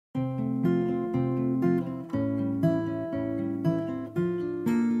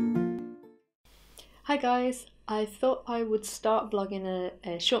Hi guys, I thought I would start vlogging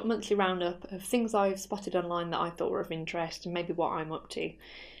a short monthly roundup of things I've spotted online that I thought were of interest and maybe what I'm up to.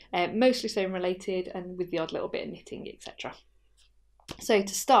 Mostly sewing related and with the odd little bit of knitting, etc. So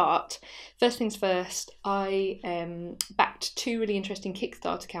to start, first things first, I backed two really interesting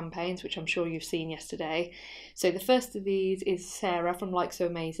Kickstarter campaigns, which I'm sure you've seen yesterday. So the first of these is Sarah from Like So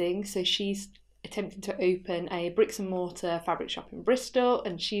Amazing. So she's attempting to open a bricks and mortar fabric shop in Bristol,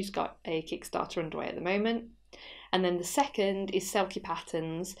 and she's got a Kickstarter underway at the moment. And then the second is Selkie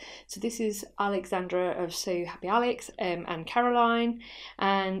Patterns. So this is Alexandra of So Happy Alex and Caroline,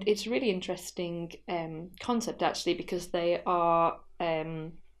 and it's a really interesting concept actually, because they are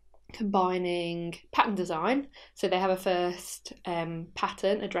combining pattern design. So they have a first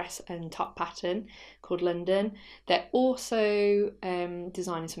pattern, a dress and top pattern called London. They're also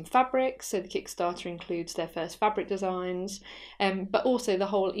designing some fabrics, so the Kickstarter includes their first fabric designs, but also the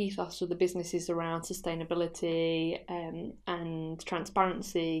whole ethos of the business is around sustainability and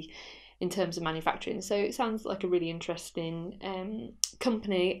transparency in terms of manufacturing. So it sounds like a really interesting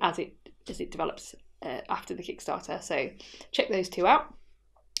company as it develops after the Kickstarter. So check those two out.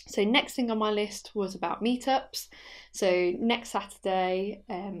 So next thing on my list was about meetups. So next Saturday,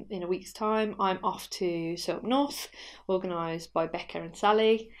 in a week's time, I'm off to Sew Up North, organised by Becca and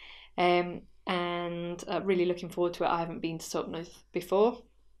Sally, and really looking forward to it. I haven't been to Sew Up North before.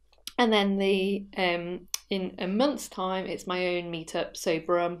 And then in a month's time, it's my own meetup, So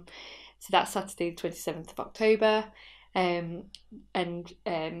Brum. So that's Saturday the 27th of October. Similar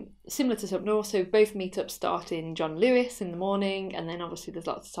to Up North, so both meetups start in John Lewis in the morning, and then obviously there's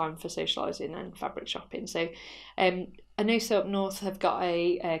lots of time for socialising and fabric shopping. So I know So Up North have got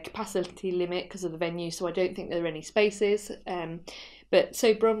a capacity limit because of the venue, so I don't think there are any spaces, but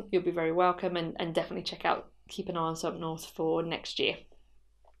So Brum, you'll be very welcome, and definitely keep an eye on So Up North for next year.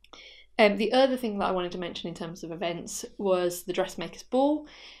 The other thing that I wanted to mention in terms of events was the Dressmakers Ball,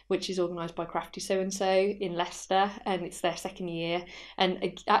 which is organised by Crafty So and So in Leicester, and it's their second year.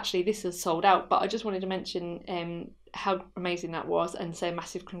 And actually, this is sold out, but I just wanted to mention how amazing that was, and say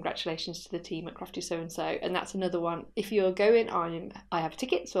massive congratulations to the team at Crafty So and So. And that's another one. If you're going, I have a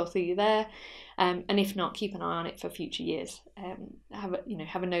ticket, so I'll see you there. And if not, keep an eye on it for future years. Have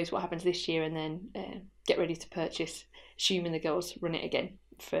a nose what happens this year, and then get ready to purchase, assuming the girls run it again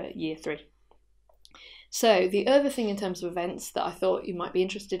for year 3. So the other thing in terms of events that I thought you might be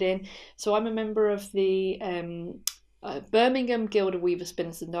interested in, so I'm a member of the Birmingham Guild of Weavers,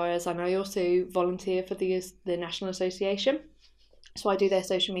 Spinners and Dyers, and I also volunteer for the National Association. So I do their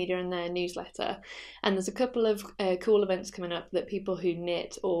social media and their newsletter, and there's a couple of cool events coming up that people who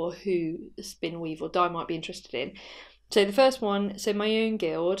knit or who spin, weave or dye might be interested in. So the first one, so my own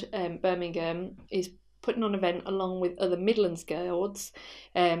guild, Birmingham, is putting on an event along with other Midlands guilds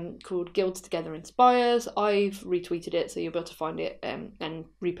called Guilds Together Inspires. I've retweeted it, so you'll be able to find it, and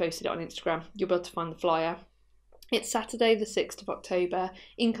reposted it on Instagram. You'll be able to find the flyer. It's Saturday the 6th of October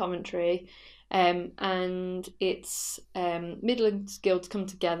in Coventry, and it's Midlands guilds come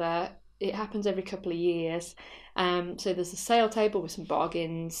together. It happens every couple of years. So there's a sale table with some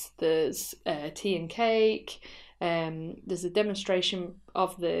bargains, there's tea and cake, there's a demonstration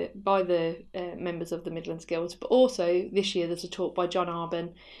by the members of the Midlands Guilds, but also this year there's a talk by John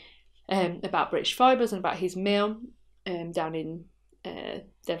Arben about British fibres and about his mill down in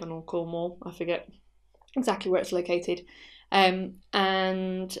Devon or Cornwall, I forget exactly where it's located, and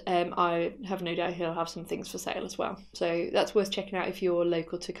I have no doubt he'll have some things for sale as well. So that's worth checking out if you're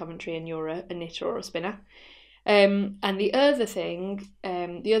local to Coventry and you're a knitter or a spinner. And the other thing,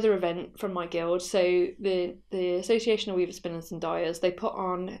 the other event from my guild, so the Association of Weavers, Spinners and Dyers, they put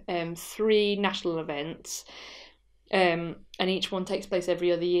on 3 national events, and each one takes place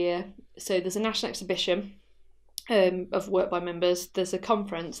every other year. So there's a national exhibition of work by members, there's a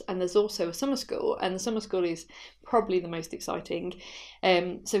conference, and there's also a summer school, and the summer school is probably the most exciting.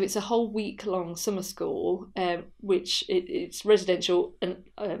 So it's a whole week-long summer school, which it's residential, and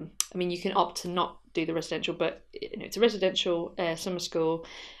I mean, you can opt to not do the residential, but it's a residential summer school,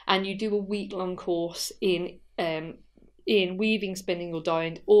 and you do a week-long course in weaving, spinning or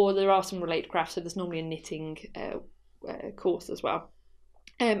dyeing, or there are some related crafts, so there's normally a knitting course as well.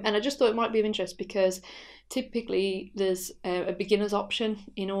 And I just thought it might be of interest because typically there's a beginner's option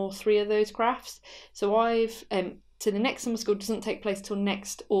in all 3 of those crafts. So so the next summer school doesn't take place till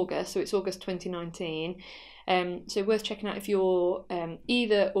next August, so it's August 2019. So worth checking out if you're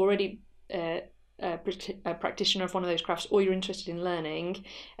either already a practitioner of one of those crafts, or you're interested in learning,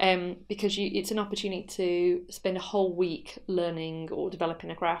 because it's an opportunity to spend a whole week learning or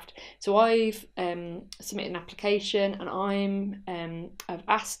developing a craft. So I've submitted an application, and I've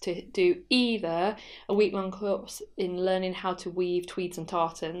asked to do either a week-long course in learning how to weave tweeds and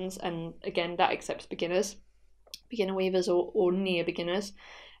tartans, and again that accepts beginner weavers or near beginners.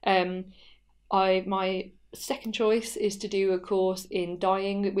 My second choice is to do a course in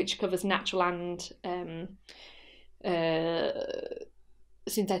dyeing, which covers natural and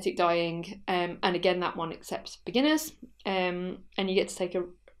synthetic dyeing, and again that one accepts beginners, and you get to take a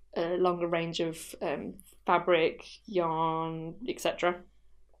longer range of fabric, yarn, etc.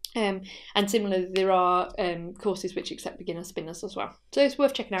 And similarly, there are courses which accept beginner spinners as well, so it's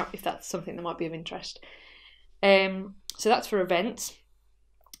worth checking out if that's something that might be of interest. So that's for events.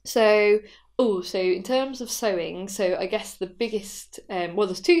 So in terms of sewing, so I guess the biggest,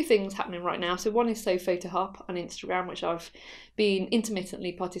 there's two things happening right now. So one is Sew Photo Hop on Instagram, which I've been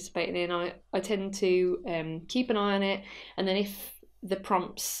intermittently participating in. I tend to keep an eye on it, and then if the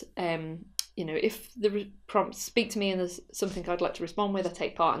prompts, if the prompts speak to me and there's something I'd like to respond with, I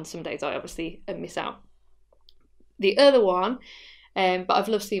take part, and some days I obviously miss out. The other one, but I've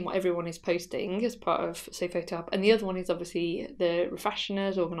loved seeing what everyone is posting as part of Sew Photo Hub. And the other one is obviously the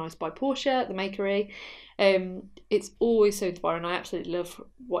Refashioners, organised by Portia, the Makery. It's always so inspiring. I absolutely love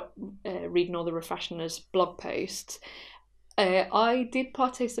reading all the Refashioners blog posts. I did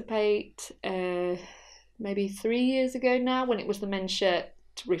participate maybe 3 years ago now, when it was the men's shirt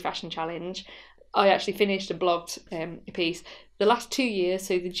refashion challenge. I actually finished and blogged a piece. The last 2 years,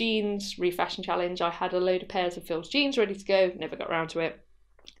 so the jeans refashion challenge, I had a load of pairs of Phil's jeans ready to go, never got around to it.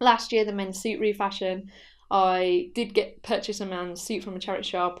 Last year, the men's suit refashion, I did purchase a man's suit from a charity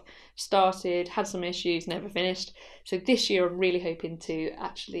shop, started, had some issues, never finished. So this year I'm really hoping to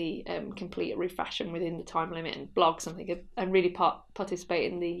actually complete a refashion within the time limit and blog something and really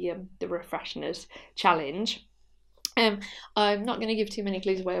participate in the Refashioners challenge. I'm not going to give too many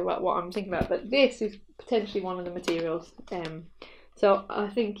clues away about what I'm thinking about, but this is potentially one of the materials. So I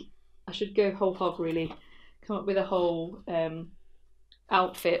think I should go whole hog, really, come up with a whole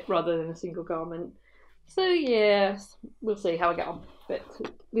outfit rather than a single garment. So yes, we'll see how I get on. But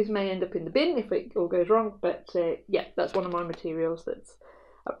this may end up in the bin if it all goes wrong. But yeah, that's one of my materials that's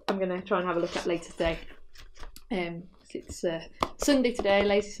I'm going to try and have a look at later today. It's Sunday today,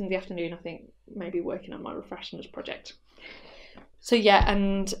 lazy Sunday afternoon, I think, maybe working on my Refashioners project. So yeah,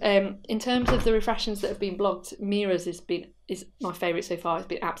 and in terms of the refractions that have been blogged, Mira's is my favourite so far. It's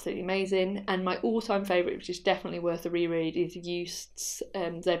been absolutely amazing, and my all-time favourite, which is definitely worth a reread, is Eust's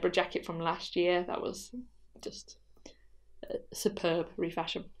zebra jacket from last year. That was just a superb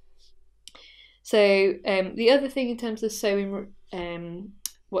refashion. So the other thing in terms of sewing,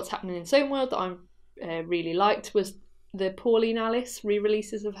 what's happening in sewing world that I really liked was the Pauline Alice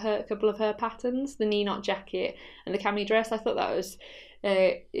re-releases of a couple of her patterns, the knee knot jacket and the cami dress. I thought that was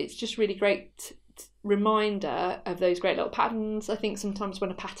it's just really great reminder of those great little patterns. I think sometimes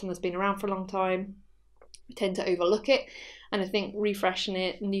when a pattern has been around for a long time, we tend to overlook it, and I think refreshing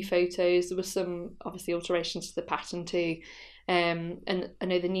it, new photos, there was some obviously alterations to the pattern too, and I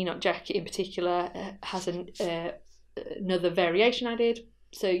know the knee knot jacket in particular has another variation added.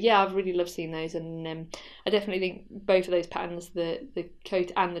 So yeah, I've really loved seeing those, and I definitely think both of those patterns, the coat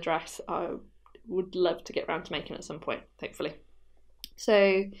and the dress, I would love to get around to making at some point, hopefully.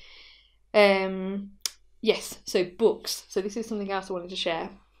 So yes, so books. So this is something else I wanted to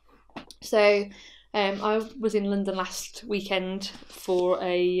share. So I was in London last weekend for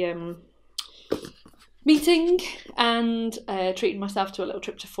a meeting, and treated myself to a little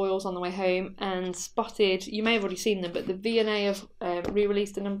trip to Foyles on the way home, and spotted, you may have already seen them, but the V&A have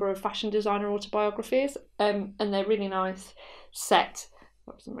re-released a number of fashion designer autobiographies, and they're really nice set,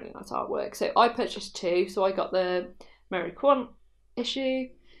 some really nice artwork. So I purchased two, so I got the Mary Quant issue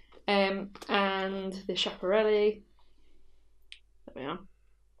and the Schiaparelli. There we are.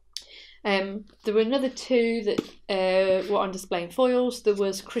 There were another two that were on display in Foyles. There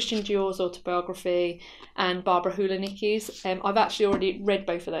was Christian Dior's autobiography and Barbara Hulanicki's. I've actually already read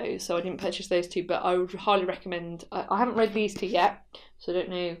both of those, so I didn't purchase those two, but I would highly recommend. I haven't read these two yet, so I don't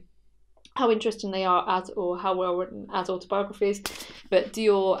know how interesting they are as, or how well written as autobiographies, but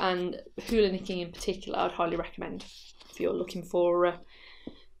Dior and Hulanicki in particular I'd highly recommend if you're looking for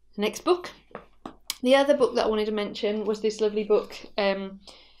the next book. The other book that I wanted to mention was this lovely book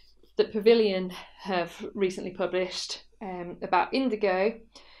that Pavilion have recently published about indigo,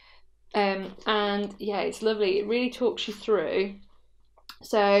 and yeah, it's lovely. It really talks you through.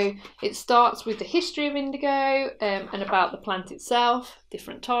 So it starts with the history of indigo and about the plant itself,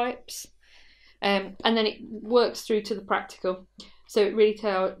 different types, And then it works through to the practical. So it really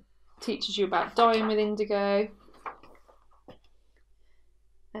teaches you about dyeing with indigo,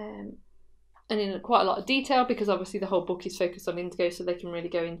 and in quite a lot of detail, because obviously the whole book is focused on indigo, so they can really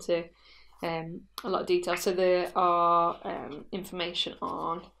go into a lot of detail. So there are information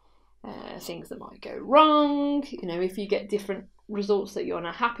on things that might go wrong, you know, if you get different results that you're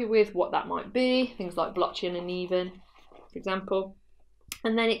not happy with, what that might be, things like blotchy and uneven, for example.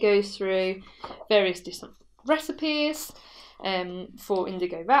 And then it goes through various different recipes for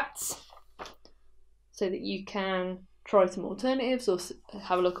indigo vats, so that you can try some alternatives or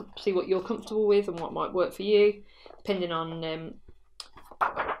have a look, see what you're comfortable with and what might work for you, depending on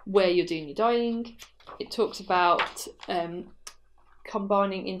where you're doing your dyeing. It talks about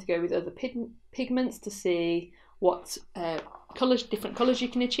combining indigo with other pigments to see what different colours you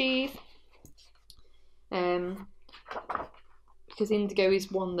can achieve. Because indigo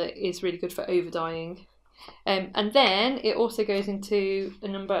is one that is really good for over dyeing. And then it also goes into a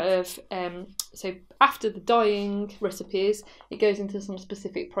number of, so after the dyeing recipes, it goes into some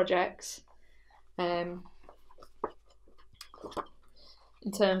specific projects in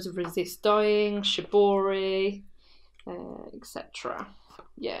terms of resist dyeing, shibori, etc.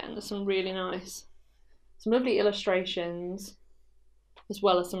 Yeah, and there's some really nice, some lovely illustrations, as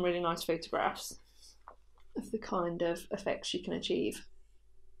well as some really nice photographs of the kind of effects you can achieve.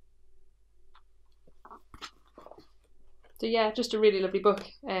 So yeah, just a really lovely book.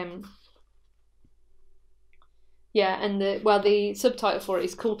 Yeah, and the subtitle for it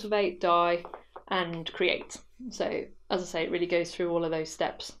is Cultivate, Dye and Create. So as I say, it really goes through all of those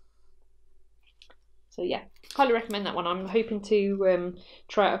steps. So yeah, highly recommend that one. I'm hoping to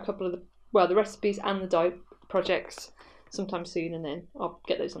try out a couple of the recipes and the dye projects sometime soon, and then I'll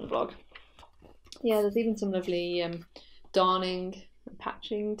get those on the blog. Yeah, there's even some lovely darning and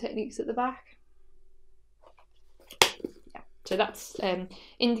patching techniques at the back. Yeah, so that's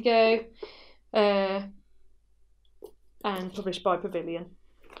Indigo, and published by Pavilion.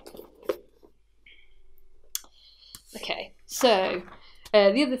 Okay, so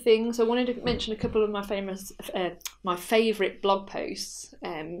the other things, I wanted to mention a couple of my favourite blog posts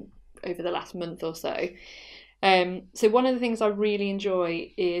over the last month or so. So one of the things I really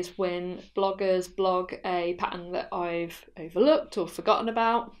enjoy is when bloggers blog a pattern that I've overlooked or forgotten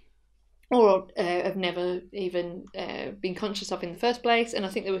about, or have never even been conscious of in the first place. And I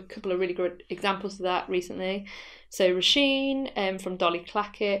think there were a couple of really good examples of that recently. So Rasheen from Dolly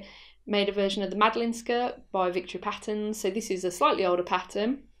Clackett made a version of the Madeline skirt by Victory Patterns. So this is a slightly older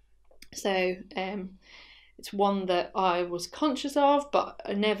pattern. So it's one that I was conscious of, but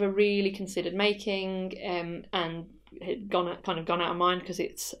I never really considered making, and had gone out of mind, because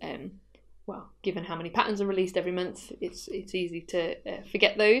it's given how many patterns are released every month, it's easy to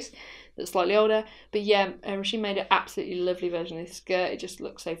forget those that's slightly older. But yeah, she made an absolutely lovely version of this skirt. It just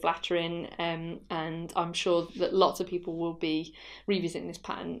looks so flattering, and I'm sure that lots of people will be revisiting this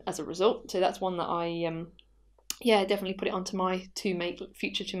pattern as a result. So that's one that I definitely put it onto my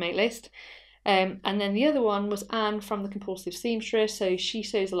future to make list. And then the other one was Anne from the Compulsive Seamstress. So she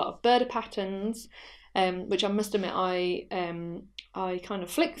sews a lot of Burda patterns, which I must admit I kind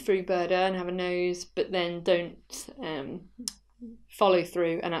of flick through Burda and have a nose, but then don't follow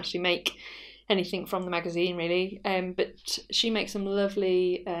through and actually make anything from the magazine really. But she makes some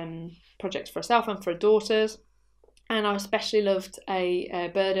lovely projects for herself and for her daughters. And I especially loved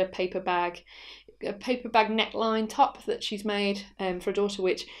a Burda paper bag neckline top that she's made for a daughter,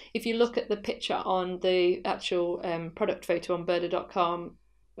 which if you look at the picture on the actual product photo on burda.com,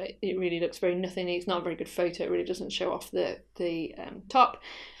 it really looks very nothing. It's not a very good photo. It really doesn't show off the top,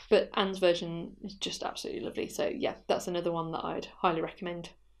 but Anne's version is just absolutely lovely. So yeah, that's another one that I'd highly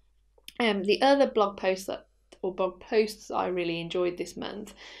recommend. The other blog posts I really enjoyed this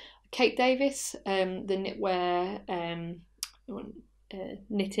month, Kate Davis, the knitwear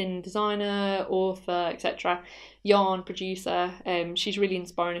knitting designer, author, etc., yarn producer. She's really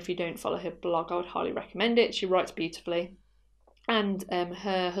inspiring. If you don't follow her blog, I would highly recommend it. She writes beautifully, and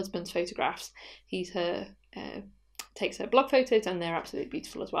her husband's photographs, takes her blog photos, and they're absolutely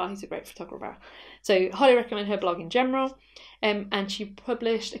beautiful as well. He's a great photographer, so highly recommend her blog in general. And she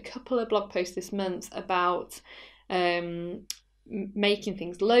published a couple of blog posts this month about making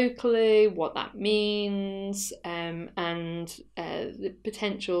things locally, what that means, and the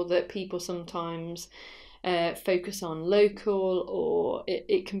potential that people sometimes focus on local, or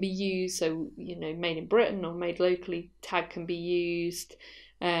it can be used, so made in Britain or made locally tag can be used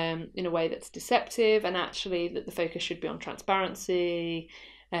in a way that's deceptive, and actually that the focus should be on transparency,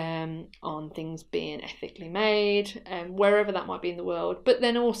 on things being ethically made, wherever that might be in the world, but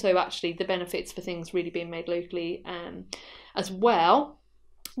then also actually the benefits for things really being made locally as well,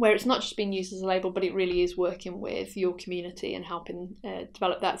 where it's not just being used as a label, but it really is working with your community and helping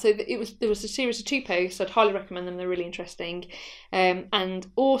develop that. So there was a series of 2 posts. I'd highly recommend them. They're really interesting. And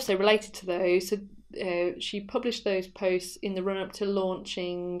also related to those, so she published those posts in the run-up to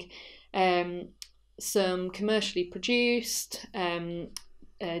launching some commercially produced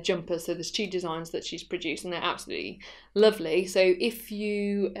jumpers. So there's 2 designs that she's produced, and they're absolutely lovely. So if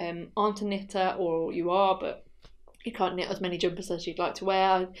you aren't a knitter, or you are but you can't knit as many jumpers as you'd like to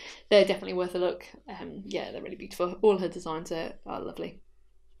wear, they're definitely worth a look. Yeah, they're really beautiful. All her designs are lovely.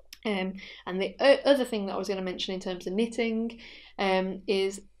 And the other thing that I was going to mention in terms of knitting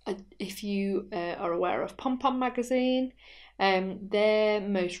is if you are aware of Pom Pom magazine, their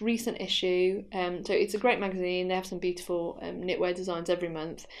most recent issue, so it's a great magazine, they have some beautiful knitwear designs every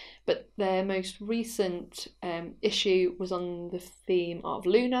month, but their most recent issue was on the theme of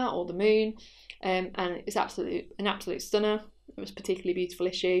Luna, or the moon, and it's an absolute stunner. It was a particularly beautiful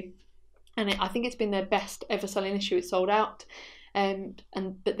issue, and I think it's been their best ever selling issue. It's sold out,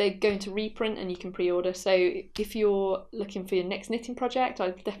 but they're going to reprint, and you can pre-order. So if you're looking for your next knitting project,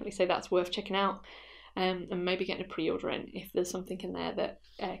 I'd definitely say that's worth checking out, and maybe getting a pre-order in if there's something in there that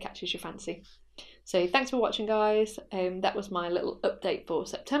catches your fancy. So thanks for watching, guys. That was my little update for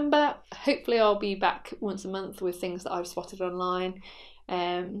September. Hopefully I'll be back once a month with things that I've spotted online.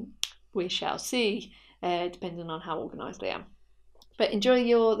 We shall see, depending on how organised I am. But enjoy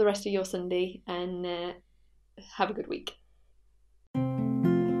the rest of your Sunday, and have a good week.